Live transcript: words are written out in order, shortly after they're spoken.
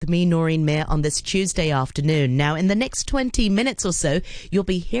me, Noreen Mayer, on this Tuesday afternoon. Now, in the next 20 minutes or so, you'll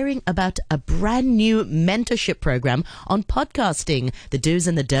be hearing about a brand new mentorship program on podcasting, the do's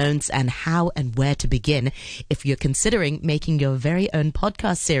and the don'ts, and how and where to begin if you're considering making your very own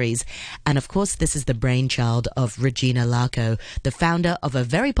podcast series. And of course, this is the brainchild of Regina Larko, the founder of a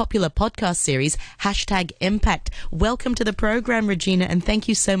very popular podcast series, #Impact. Welcome to the program, Regina, and thank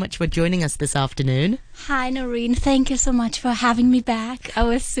you so much for joining us this afternoon. Hi, Noreen. Thank you so much for having me back. I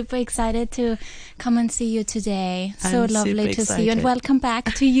was super excited to come and see you today. So lovely to see you, and welcome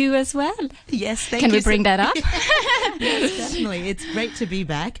back to you as well. Yes, thank you. Can we bring that up? Yes, definitely. It's great to be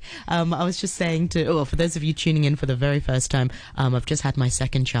back. I was just saying for those of you tuning in for the very first time, I've just had my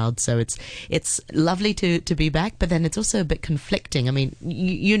second child, so it's lovely to be back, but then it's also a bit conflicting. I mean,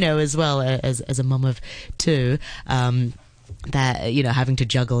 you know as well as a mum of two, that, having to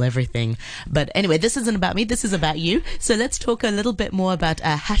juggle everything. But anyway, this isn't about me. This is about you. So let's talk a little bit more about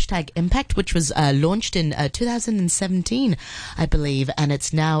 #Impact, which was launched in 2017, I believe, and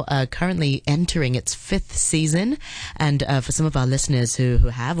it's now currently entering its 5th season. And for some of our listeners who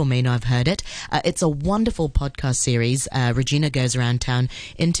have or may not have heard it, it's a wonderful podcast series. Regina goes around town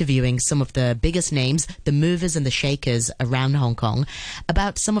interviewing some of the biggest names, the movers and the shakers around Hong Kong,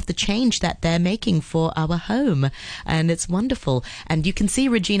 about some of the change that they're making for our home. And it's wonderful. And you can see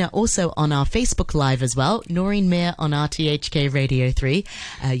Regina also on our Facebook Live as well, Noreen Mayer on RTHK Radio 3.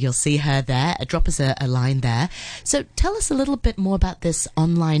 You'll see her there. Drop us a line there. So tell us a little bit more about this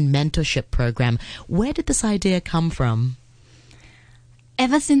online mentorship program. Where did this idea come from?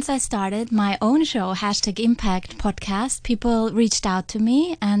 Ever since I started my own show, #Impact podcast, people reached out to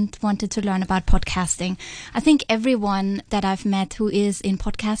me and wanted to learn about podcasting. I think everyone that I've met who is in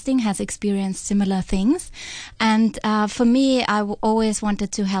podcasting has experienced similar things. And for me, I always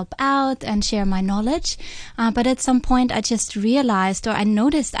wanted to help out and share my knowledge. But at some point, I just realized, or I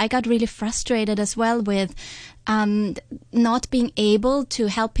noticed, I got really frustrated as well with not being able to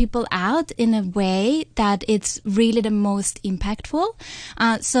help people out in a way that it's really the most impactful.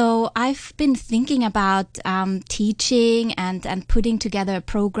 So I've been thinking about teaching and putting together a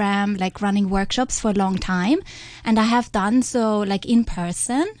program, like running workshops for a long time. And I have done so like in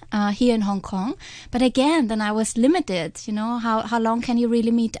person here in Hong Kong. But again, then I was limited, how long can you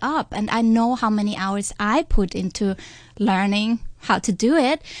really meet up? And I know how many hours I put into learning how to do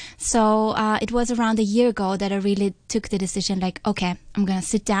it. So it was around a year ago that I really took the decision, like, okay, I'm going to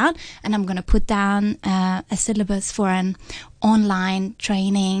sit down and I'm going to put down a syllabus for an online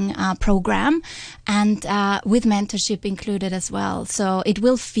training program, and with mentorship included as well. So it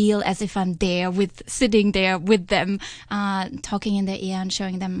will feel as if I'm sitting there with them, talking in their ear and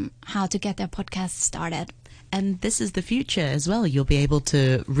showing them how to get their podcast started. And this is the future as well. You'll be able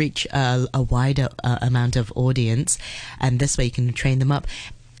to reach a wider amount of audience, and this way you can train them up.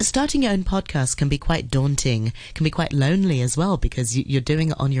 Starting your own podcast can be quite daunting, can be quite lonely as well, because you're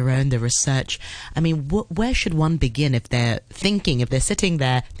doing it on your own, the research. I mean, where should one begin if they're sitting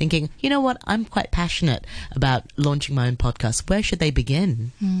there thinking, you know what, I'm quite passionate about launching my own podcast. Where should they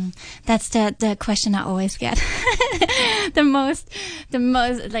begin? That's the question I always get. the most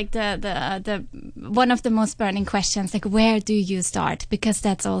like the one of the most burning questions, like, where do you start? Because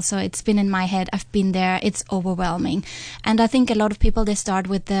that's also, it's been in my head. I've been there. It's overwhelming. And I think a lot of people, they start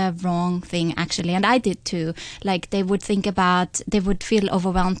with the wrong thing, actually. And I did too. Like, they would feel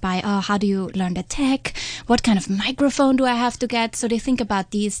overwhelmed by, how do you learn the tech? What kind of microphone do I have to get? So they think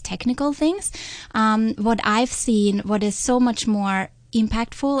about these technical things. What I've seen, what is so much more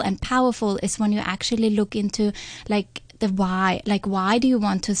impactful and powerful, is when you actually look into like the why. Like, why do you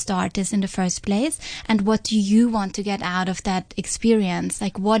want to start this in the first place? And what do you want to get out of that experience?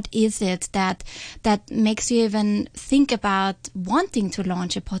 Like, what is it that makes you even think about wanting to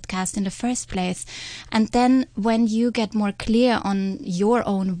launch a podcast in the first place? And then when you get more clear on your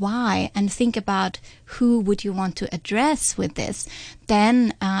own why and think about who would you want to address with this,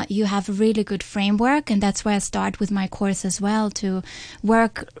 then you have a really good framework. And that's where I start with my course as well, to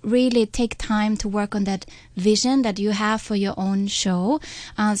really take time to work on that vision that you have for your own show,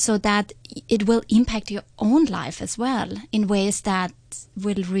 so that it will impact your own life as well in ways that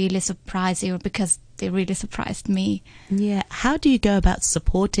will really surprise you, because they really surprised me. Yeah. How do you go about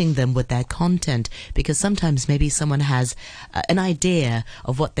supporting them with their content? Because sometimes maybe someone has an idea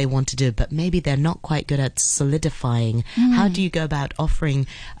of what they want to do, but maybe they're not quite good at solidifying. How do you go about offering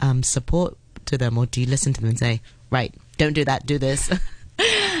support to them? Or do you listen to them and say, right, don't do that, do this?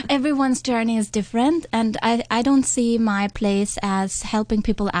 Everyone's journey is different, and I don't see my place as helping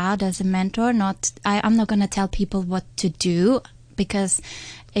people out as a mentor. I'm not going to tell people what to do, because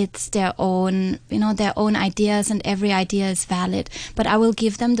it's their own, their own ideas, and every idea is valid. But I will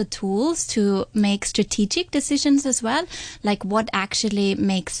give them the tools to make strategic decisions as well, like what actually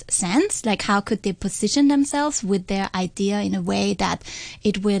makes sense, like how could they position themselves with their idea in a way that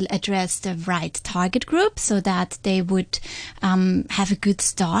it will address the right target group so that they would have a good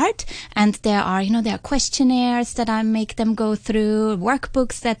start. And there are questionnaires that I make them go through,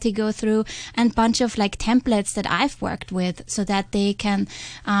 workbooks that they go through, and bunch of like templates that I've worked with so that they can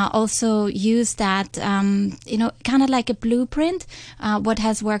also use that, kind of like a blueprint, what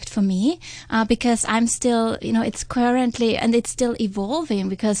has worked for me, because I'm still, it's currently, and it's still evolving,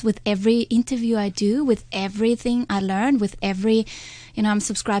 because with every interview I do, with everything I learn, with every, I'm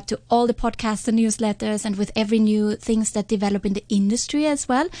subscribed to all the podcasts and newsletters, and with every new things that develop in the industry as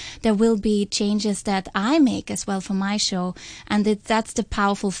well, there will be changes that I make as well for my show. And that's the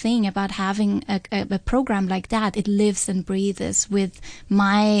powerful thing about having a program like that. It lives and breathes with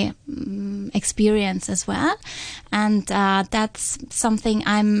my experience as well. And that's something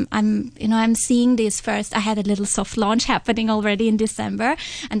I'm seeing this first. I had a little soft launch happening already in December,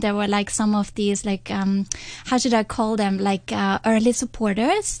 and there were like some of these, like, how should I call them, like early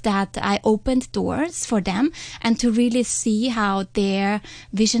supporters that I opened doors for them, and to really see how their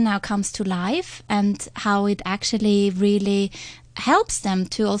vision now comes to life, and how it actually really helps them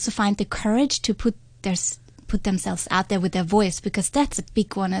to also find the courage to put themselves out there with their voice, because that's a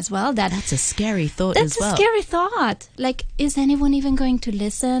big one as well. That's a scary thought as well. That's a scary thought. Like, is anyone even going to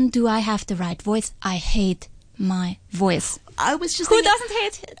listen? Do I have the right voice? I hate my voice. I was just Who doesn't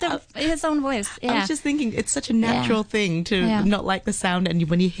hate his own voice? Yeah. I was just thinking it's such a natural thing to not like the sound, and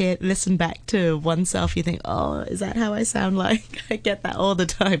when you listen back to oneself, you think, oh, is that how I sound like? I get that all the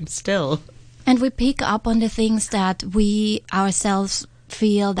time still. And we pick up on the things that we ourselves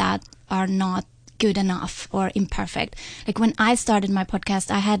feel that are not good enough or imperfect. Like when I started my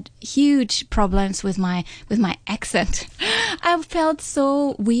podcast, I had huge problems with my accent. I felt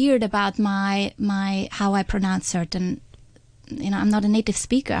so weird about my how I pronounce certain, I'm not a native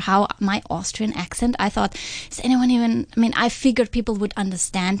speaker, how my Austrian accent, I thought, is anyone even, I figured people would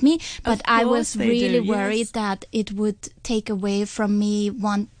understand me, but I was really worried that it would take away from me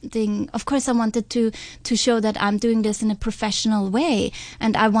wanting, of course I wanted to show that I'm doing this in a professional way,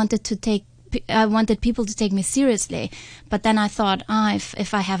 and I wanted people to take me seriously. But then I thought,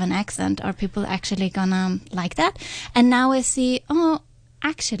 if I have an accent, are people actually gonna like that? And now I see,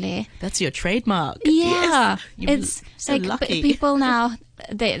 actually, that's your trademark. Yeah, yes. It's so like lucky. People now.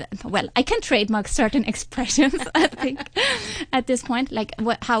 I can trademark certain expressions. I think at this point, like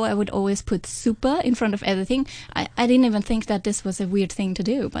how I would always put super in front of everything. I didn't even think that this was a weird thing to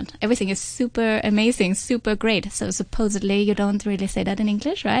do, but everything is super amazing, super great. So supposedly you don't really say that in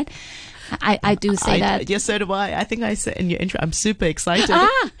English, right? I do say that. Yes, so do I. I think I said in your intro, I'm super excited.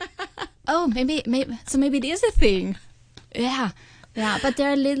 Oh, maybe. So maybe it is a thing. Yeah. Yeah, but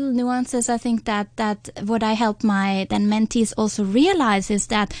there are little nuances. I think that what I help my then mentees also realize is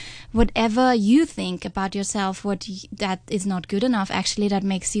that whatever you think about yourself, that is not good enough, actually that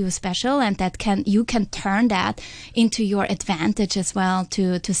makes you special, and you can turn that into your advantage as well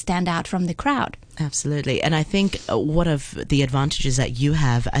to stand out from the crowd. Absolutely. And I think one of the advantages that you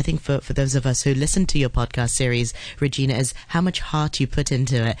have, I think for those of us who listen to your podcast series, Regina, is how much heart you put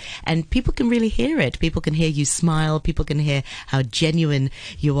into it. And people can really hear it. People can hear you smile. People can hear how genuine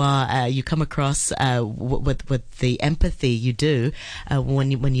you are. You come across with the empathy you do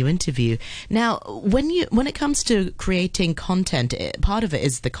when you interview. Now, when it comes to creating content, part of it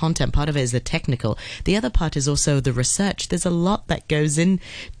is the content, part of it is the technical. The other part is also the research. There's a lot that goes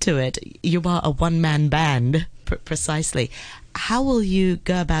into it. You are a one-man band, precisely. How will you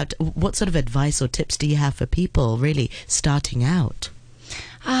go about, what sort of advice or tips do you have for people really starting out?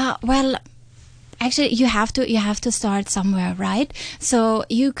 Well, actually, you have to start somewhere, right? So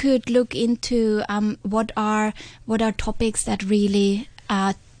you could look into what are topics that really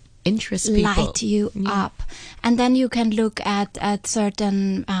interest people, light you up, and then you can look at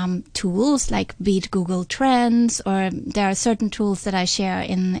certain tools, like be it Google Trends, or there are certain tools that I share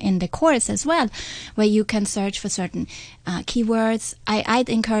in the course as well, where you can search for certain keywords. I'd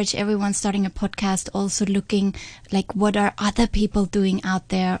encourage everyone starting a podcast also looking like what are other people doing out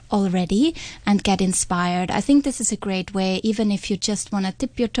there already, and get inspired. I think this is a great way, even if you just want to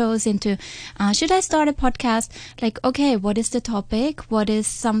dip your toes into should I start a podcast, like, okay, what is the topic, what is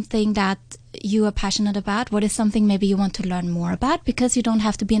something something that you are passionate about? What is something maybe you want to learn more about? Because you don't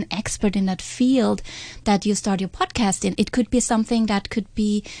have to be an expert in that field that you start your podcast in. It could be something that could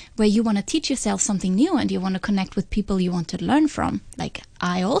be where you want to teach yourself something new and you want to connect with people you want to learn from, like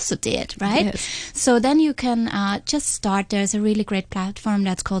I also did, right? Yes. So then you can just start. There's a really great platform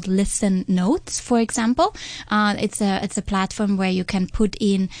that's called Listen Notes, for example. It's a platform where you can put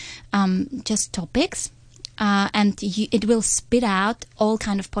in just topics. And it will spit out all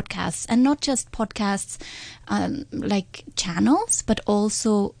kind of podcasts, and not just podcasts like channels, but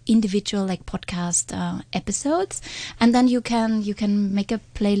also individual like podcast episodes. And then you can make a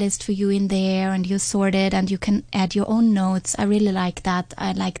playlist for you in there, and you sort it, and you can add your own notes. I really like that.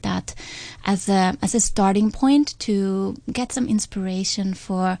 I like that as a starting point to get some inspiration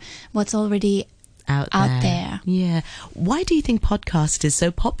for what's already out there. Yeah. Why do you think podcast is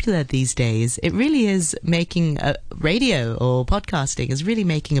so popular these days? It really is making radio or podcasting is really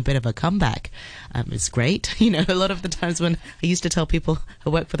making a bit of a comeback. It's great. You know, a lot of the times when I used to tell people I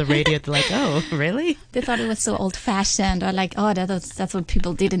work for the radio, they're like, "Oh, really?" They thought it was so old-fashioned, or like, "Oh, that's what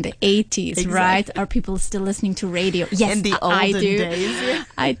people did in the 80s, exactly. Right? Are people still listening to radio?" Yes, in the olden days. Yeah.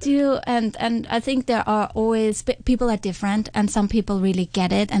 I do, and I think there are always people are different, and some people really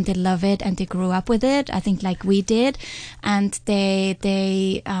get it and they love it and they grew up with it. I think like we did, and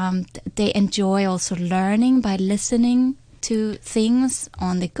they enjoy also learning by listening to things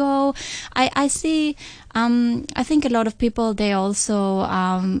on the go. I see. I think a lot of people, they also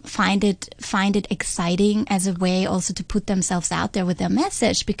find it exciting as a way also to put themselves out there with their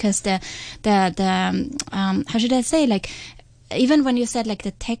message, because the how should I say, like, even when you said like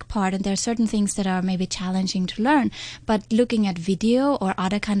the tech part, and there are certain things that are maybe challenging to learn, but looking at video or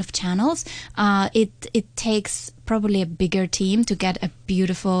other kind of channels, it takes probably a bigger team to get a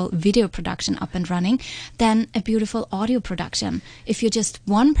beautiful video production up and running than a beautiful audio production. If you're just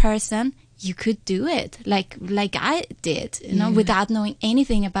one person, you could do it like I did, you know, without knowing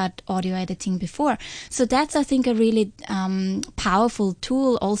anything about audio editing before. So that's, I think, a really powerful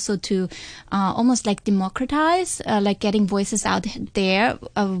tool also to almost like democratize, like getting voices out there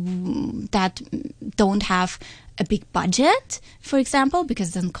that don't have a big budget, for example, because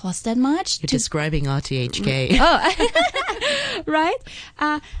it doesn't cost that much. You're describing RTHK. Oh, right.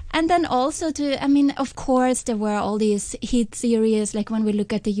 And then also I mean, of course, there were all these hit series. Like when we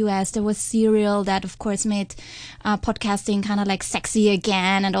look at the US, there was Serial that, of course, made podcasting kind of like sexy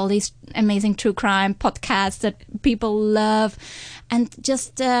again, and all these amazing true crime podcasts that people love. And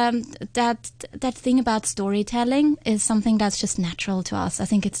just that thing about storytelling is something that's just natural to us. I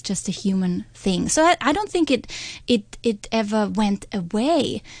think it's just a human thing. So I don't think it ever went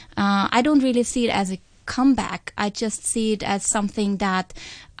away. I don't really see it as a comeback. I just see it as something that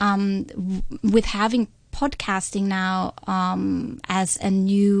with having podcasting now as a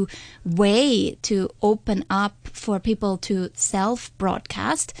new way to open up for people to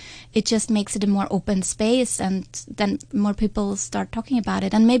self-broadcast, it just makes it a more open space, and then more people start talking about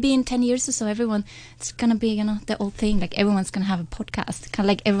it. And maybe in 10 years or so, it's going to be, you know, the old thing, like everyone's going to have a podcast, kind of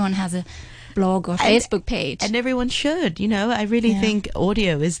like everyone has a blog or Facebook page. And everyone should, you know. I really think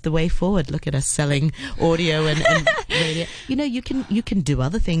audio is the way forward. Look at us selling audio and radio. You know, you can do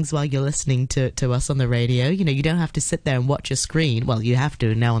other things while you're listening to us on the radio. You know, you don't have to sit there and watch a screen. Well, you have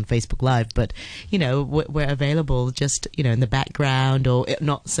to now on Facebook Live, but, you know, we're available just, you know, in the background, or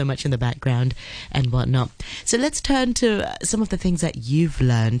not so much in the background and whatnot. So let's turn to some of the things that you've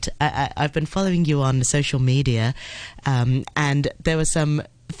learned. I've been following you on social media, and there were some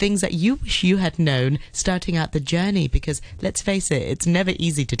things that you wish you had known starting out the journey, because let's face it, it's never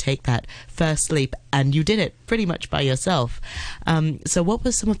easy to take that first leap, and you did it pretty much by yourself. So what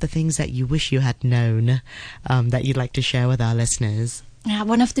were some of the things that you wish you had known that you'd like to share with our listeners?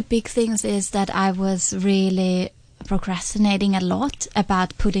 One of the big things is that I was really procrastinating a lot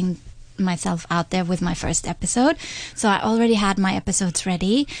about putting myself out there with my first episode. So I already had my episodes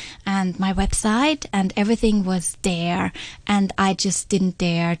ready and my website, and everything was there, and I just didn't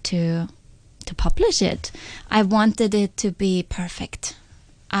dare to publish it. I wanted it to be perfect.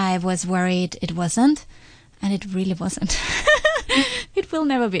 I was worried it wasn't, and it really wasn't. It will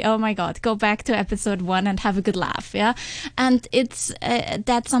never be. Oh my God, go back to episode 1 and have a good laugh. Yeah. And it's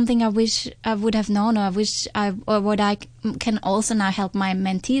that's something I wish I would have known, or what I can also now help my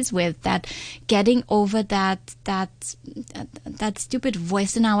mentees with, that getting over that stupid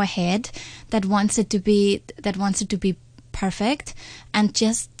voice in our head that wants it to be perfect, and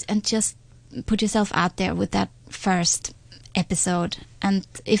just put yourself out there with that first episode. And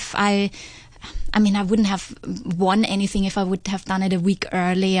I mean, I wouldn't have won anything if I would have done it a week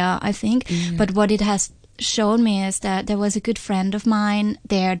earlier, I think. But what it has shown me is that there was a good friend of mine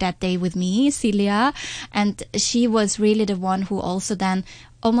there that day with me, Celia, and she was really the one who also then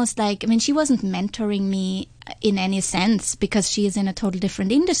almost like, I mean, she wasn't mentoring me in any sense because she is in a total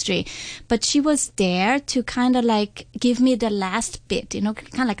different industry, but she was there to kind of like give me the last bit, you know,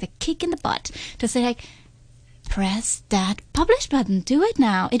 kind of like the kick in the butt to say like, press that publish button, do it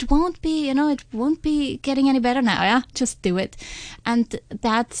now. It won't be, you know, it won't be getting any better now. Yeah, just do it. And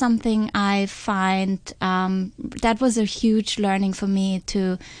that's something I find that was a huge learning for me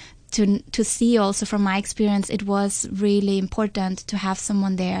to see also from my experience. It was really important to have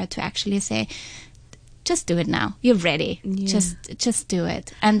someone there to actually say, just do it now. You're ready. Yeah. Just do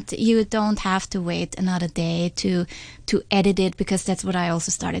it. And you don't have to wait another day to edit it, because that's what I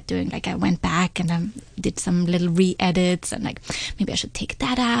also started doing. Like I went back and I did some little re-edits and like maybe I should take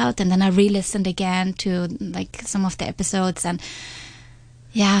that out, and then I re-listened again to like some of the episodes, and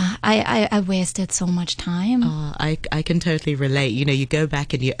yeah, I wasted so much time. Oh, I can totally relate. You know, you go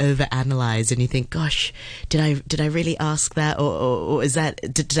back and you overanalyze and you think, gosh, did I really ask that, or is that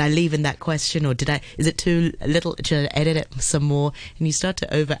did I leave in that question, or is it too little? Should I edit it some more? And you start to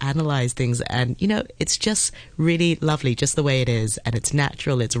overanalyze things, and you know, it's just really lovely, just the way it is, and it's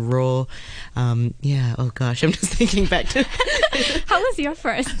natural, it's raw. Yeah. Oh gosh, I'm just thinking back to how was your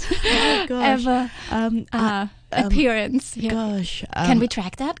first ever appearance? Yeah. Gosh, can we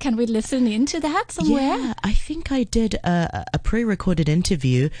track that? Can we listen into that somewhere? Yeah, I think I did a pre-recorded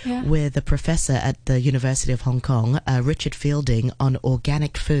interview with a professor at the University of Hong Kong, Richard Fielding, on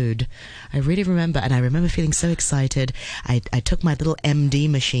organic food. I really remember, and I remember feeling so excited. I took my little MD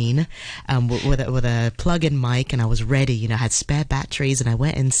machine with a plug-in mic, and I was ready. You know, I had spare batteries, and I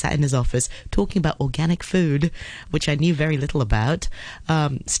went and sat in his office talking about organic food, which I knew very little about,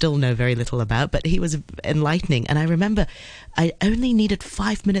 still know very little about, but he was enlightening. And I remember I only needed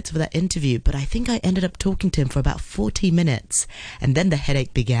 5 minutes for that interview, but I think I ended up talking to him for about 40 minutes. And then the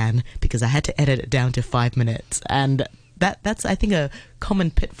headache began because I had to edit it down to 5 minutes. And that's, I think, a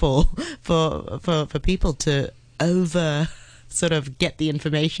common pitfall for people to over sort of get the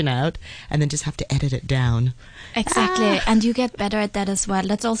information out and then just have to edit it down. Exactly. And you get better at that as well.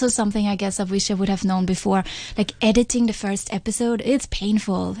 That's also something I guess I wish I would have known before. Like editing the first episode, it's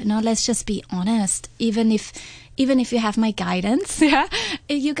painful. You know, let's just be honest. Even if you have my guidance,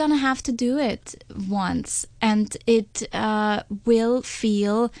 you're gonna have to do it once, and it will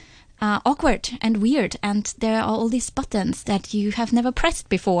feel awkward and weird, and there are all these buttons that you have never pressed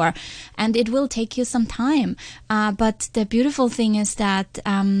before, and it will take you some time, but the beautiful thing is that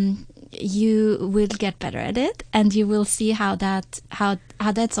you will get better at it, and you will see how that's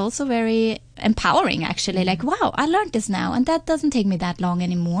also very empowering, actually. Like, wow, I learned this now, and that doesn't take me that long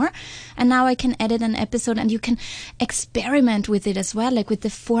anymore, and now I can edit an episode, and you can experiment with it as well, like with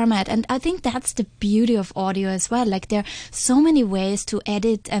the format. And I think that's the beauty of audio as well. Like, there are so many ways to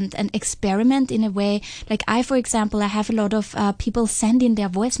edit and experiment in a way. Like, for example, I have a lot of people send in their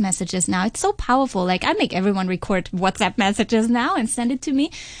voice messages now. It's so powerful. Like, I make everyone record WhatsApp messages now and send it to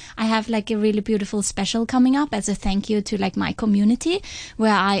me. I have like a really beautiful special coming up as a thank you to like my community,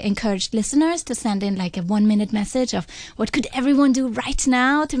 where I encouraged listeners to send in like a 1-minute message of what could everyone do right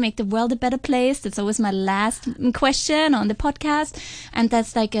now to make the world a better place. That's always my last question on the podcast, and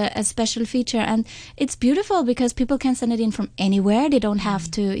that's like a special feature. And it's beautiful because people can send it in from anywhere. They don't have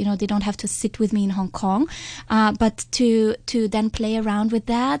to, you know, they don't have to sit with me in Hong Kong, but to then play around with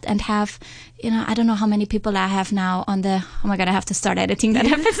that and have, you know, I don't know how many people I have now on the, oh my God, I have to start editing that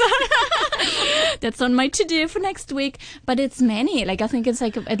episode. That's on my to-do for next week. But it's many. Like, I think it's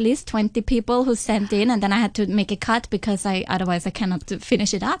like at least 20 people who sent in, and then I had to make a cut because otherwise I cannot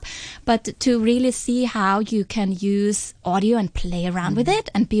finish it up. But to really see how you can use audio and play around with it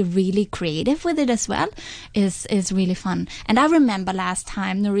and be really creative with it as well is really fun. And I remember last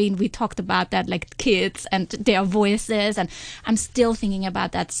time, Noreen, we talked about that, like kids and their voices, and I'm still thinking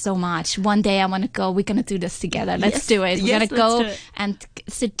about that so much. One day I want to go, we're going to do this together. Let's do it. We're going to go and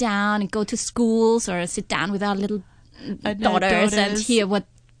sit down and go to schools or sit down with our little daughters and hear what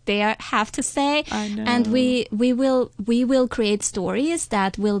they have to say. I know. And we will create stories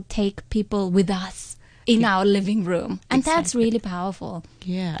that will take people with us in our living room. And that's really powerful.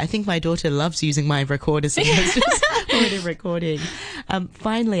 Yeah, I think my daughter loves using my recorder, so it's just already recording.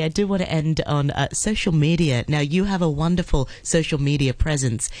 Finally, I do want to end on social media. Now, you have a wonderful social media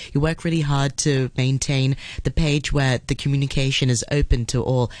presence. You work really hard to maintain the page where the communication is open to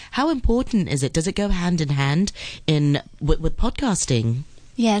all. How important is it? Does it go hand in hand with podcasting?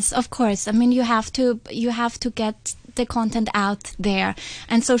 Yes, of course. I mean, you have to get the content out there.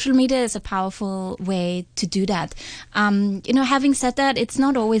 And social media is a powerful way to do that. Having said that, it's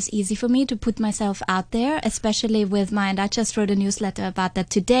not always easy for me to put myself out there, especially with and I just wrote a newsletter about that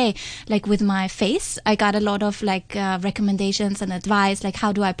today, like with my face. I got a lot of recommendations and advice, like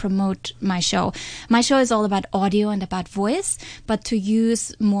how do I promote my show? My show is all about audio and about voice, but to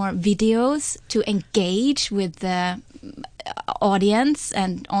use more videos to engage with the audience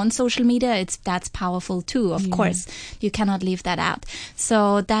and on social media, that's powerful too. Of course, you cannot leave that out.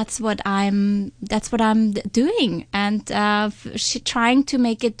 So that's what I'm doing, and trying to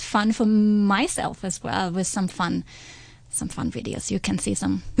make it fun for myself as well with some fun videos. You can see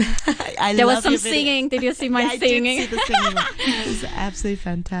some. There was some singing. Did you see my singing? I did see the singing. It was absolutely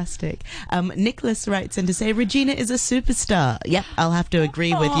fantastic. Nicholas writes in to say, Regina is a superstar. Yep, I'll have to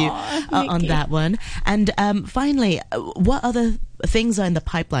agree with you on that one. And finally, what other things are in the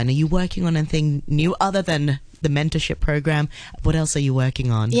pipeline? Are you working on anything new other than the mentorship program? What else are you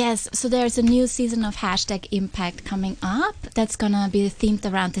working on? Yes, so there's a new season of #Impact coming up that's going to be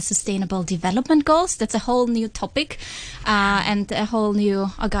themed around the Sustainable Development Goals. That's a whole new topic and a whole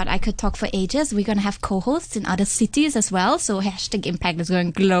new, oh God, I could talk for ages. We're going to have co-hosts in other cities as well. So #Impact is going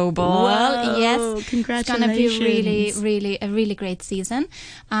global. Whoa, yes, congratulations. It's going to be a really great season.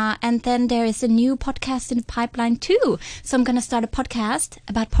 And then there is a new podcast in the pipeline too. So I'm going to start a podcast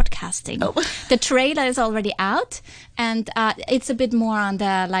about podcasting. Oh. The trailer is already out, and it's a bit more on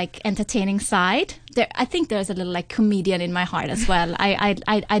the entertaining side. I think there's a little comedian in my heart as well.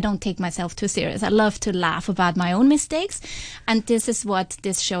 I don't take myself too serious. I love to laugh about my own mistakes, and this is what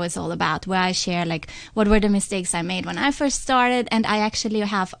this show is all about, where I share what were the mistakes I made when I first started, and I actually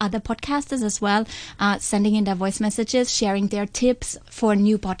have other podcasters as well sending in their voice messages, sharing their tips for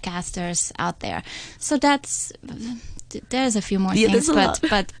new podcasters out there. So there's a few more things, but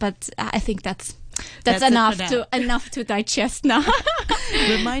I think that's enough to digest now.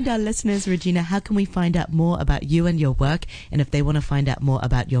 Remind our listeners, Regina, how can we find out more about you and your work, and if they want to find out more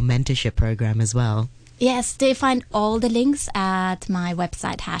about your mentorship program as well? Yes, they find all the links at my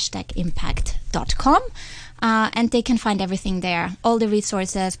website, #impact.com. And they can find everything there. All the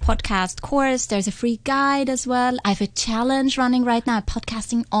resources, podcast course, there's a free guide as well. I have a challenge running right now, a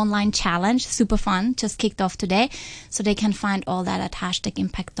podcasting online challenge, super fun, just kicked off today. So they can find all that at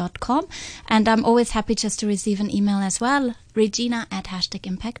 #impact.com. And I'm always happy just to receive an email as well,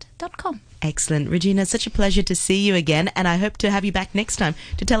 regina@impact.com. Excellent. Regina, such a pleasure to see you again, and I hope to have you back next time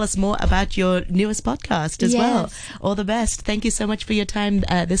to tell us more about your newest podcast as well. All the best. Thank you so much for your time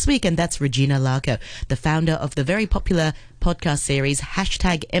this week. And that's Regina Larko, the founder of the very popular podcast series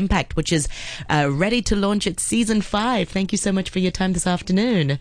 #Impact, which is ready to launch its season 5. Thank you so much for your time this afternoon.